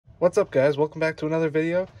What's up, guys? Welcome back to another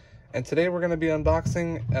video, and today we're going to be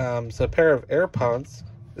unboxing a pair of AirPods.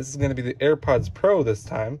 This is going to be the AirPods Pro this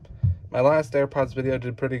time. My last AirPods video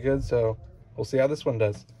did pretty good, so we'll see how this one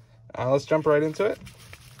does. Let's jump right into it.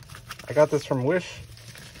 I got this from Wish.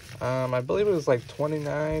 I believe it was like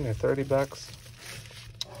 29 or 30 bucks.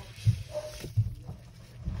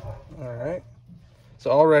 Alright.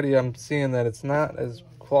 So already I'm seeing that it's not as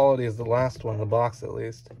quality as the last one, the box at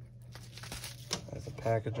least. There's the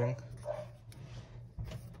packaging.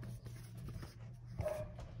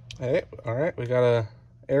 Hey, alright, we got a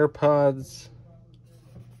AirPods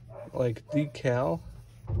like decal,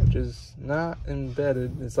 which is not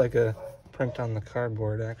embedded. It's like a print on the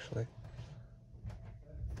cardboard actually.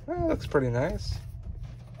 Well, looks pretty nice.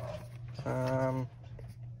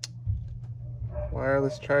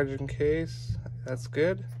 Wireless charging case, that's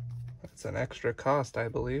good. That's an extra cost, I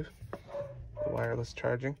believe. The wireless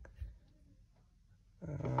charging.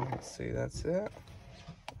 Let's see, that's it.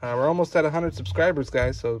 We're almost at 100 subscribers,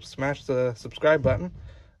 guys, so smash the subscribe button.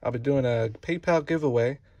 I'll be doing a PayPal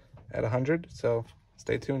giveaway at 100, so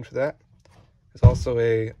stay tuned for that. There's also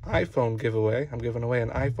a iPhone giveaway. I'm giving away an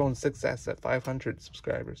iPhone 6s at 500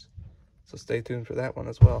 subscribers, so stay tuned for that one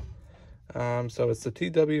as well. So it's the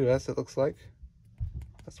TWS, it looks like.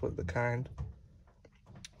 That's what the kind.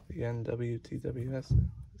 The NWTWS.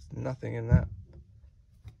 There's nothing in that.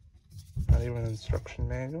 Not even an instruction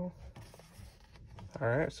manual.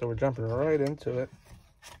 Alright, so we're jumping right into it.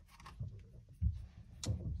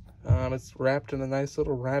 It's wrapped in a nice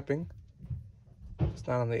little wrapping. It's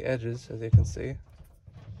not on the edges, as you can see.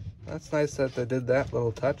 That's nice that they did that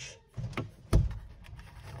little touch.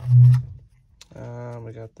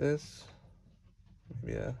 We got this.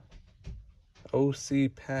 Maybe a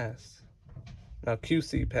OC pass. Now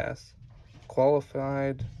QC pass.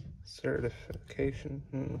 Qualified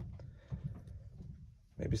certification.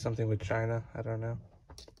 Maybe something with China, I don't know.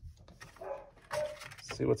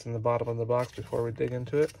 Let's see what's in the bottom of the box before we dig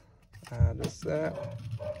into it. Just that.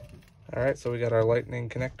 Alright, so we got our lightning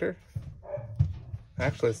connector.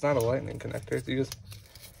 Actually, it's not a lightning connector. You just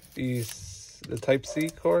use the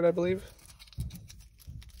Type-C cord, I believe.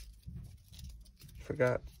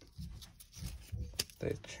 Forgot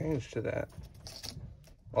they changed to that.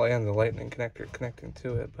 Well, and the lightning connector connecting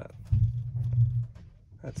to it, but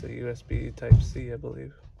that's a USB Type-C, I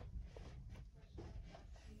believe.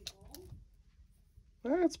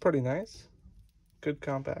 That's pretty nice. Good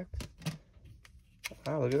compact.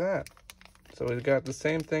 Wow, look at that. So we've got the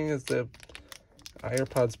same thing as the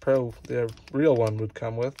AirPods Pro, the real one would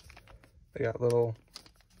come with. They got little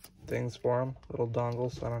things for them, little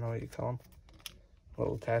dongles, I don't know what you call them.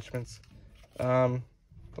 Little attachments.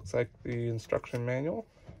 Looks like the instruction manual.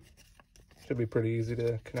 Should be pretty easy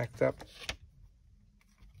to connect up.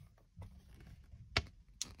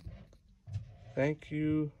 Thank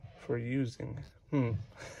you for using.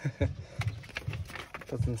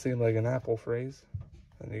 Doesn't seem like an Apple phrase.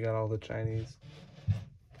 And you got all the Chinese.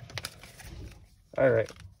 Alright,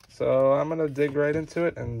 so I'm gonna dig right into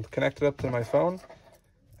it and connect it up to my phone.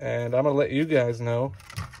 And I'm gonna let you guys know.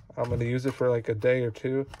 I'm gonna use it for like a day or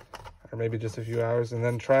two, or maybe just a few hours, and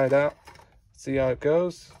then try it out. See how it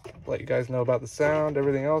goes. Let you guys know about the sound,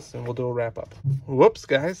 everything else, and we'll do a wrap up. Whoops,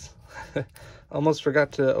 guys. Almost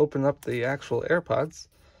forgot to open up the actual AirPods.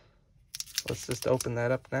 Let's just open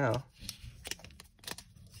that up now.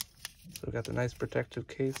 So we got the nice protective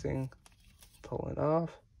casing. Pull it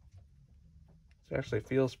off. It actually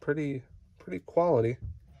feels pretty quality.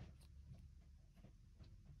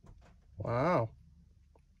 Wow.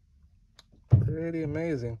 Pretty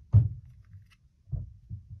amazing.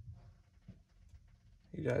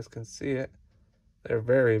 You guys can see it. They're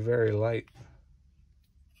very, very light.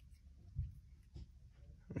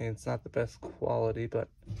 I mean, it's not the best quality, but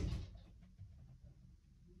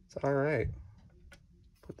it's alright.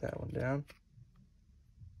 Put that one down.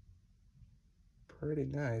 Pretty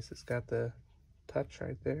nice. It's got the touch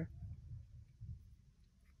right there.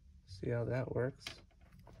 See how that works.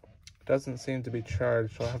 It doesn't seem to be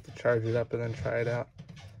charged, so I'll have to charge it up and then try it out.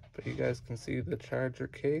 But you guys can see the charger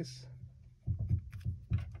case.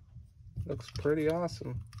 Looks pretty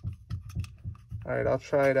awesome. Alright, I'll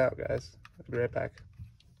try it out, guys. I'll be right back.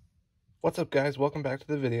 What's up, guys? Welcome back to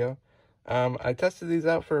the video. I tested these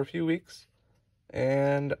out for a few weeks,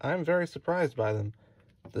 and I'm very surprised by them.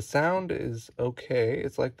 The sound is okay.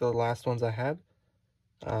 It's like the last ones I had.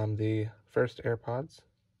 The first AirPods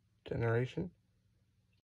generation.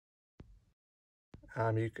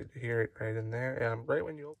 You could hear it right in there. Right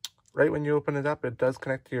when you open it up, it does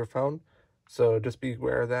connect to your phone. So just be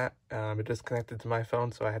aware of that. It just connected to my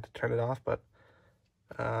phone, so I had to turn it off. But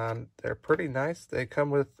they're pretty nice. They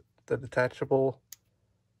come with the detachable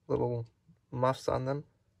little muffs on them.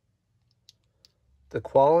 The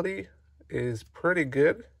quality is pretty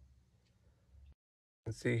good. You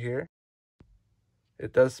can see here.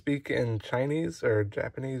 It does speak in Chinese or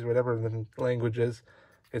Japanese, whatever the language is.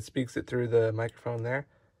 It speaks it through the microphone there.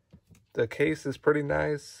 The case is pretty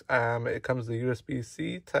nice. It comes with a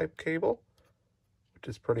USB-C type cable, which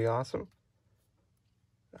is pretty awesome.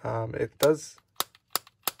 It does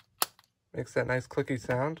makes that nice clicky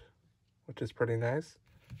sound, which is pretty nice.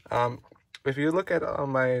 If you look at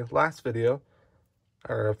my last video,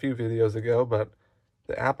 or a few videos ago, but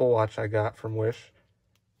the Apple Watch I got from Wish,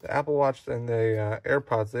 the Apple Watch and the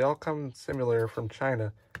AirPods, they all come similar from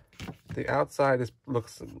China. The outside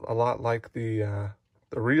looks a lot like the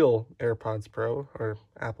real AirPods Pro or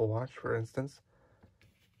Apple Watch, for instance.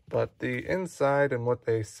 But the inside and what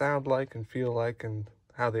they sound like and feel like and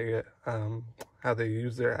how they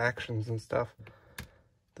use their actions and stuff,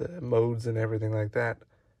 the modes and everything like that,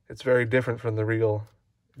 it's very different from the real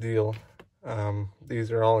deal.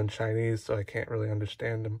 These are all in Chinese, so I can't really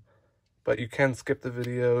understand them. But you can skip the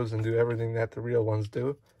videos and do everything that the real ones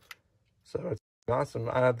do. So it's awesome.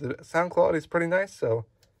 The sound quality is pretty nice, so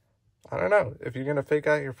I don't know. If you're going to fake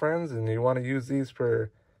out your friends and you want to use these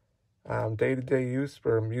for day-to-day use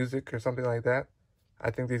for music or something like that,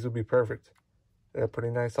 I think these would be perfect. They're a pretty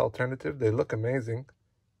nice alternative. They look amazing,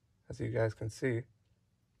 as you guys can see.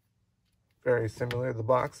 Very similar. The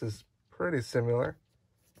box is pretty similar.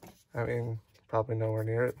 I mean, probably nowhere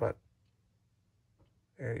near it, but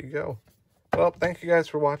there you go. Well, thank you guys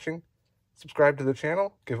for watching. Subscribe to the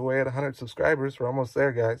channel. Giveaway at 100 subscribers. We're almost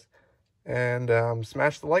there, guys. And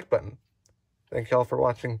smash the like button. Thank y'all for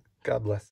watching. God bless.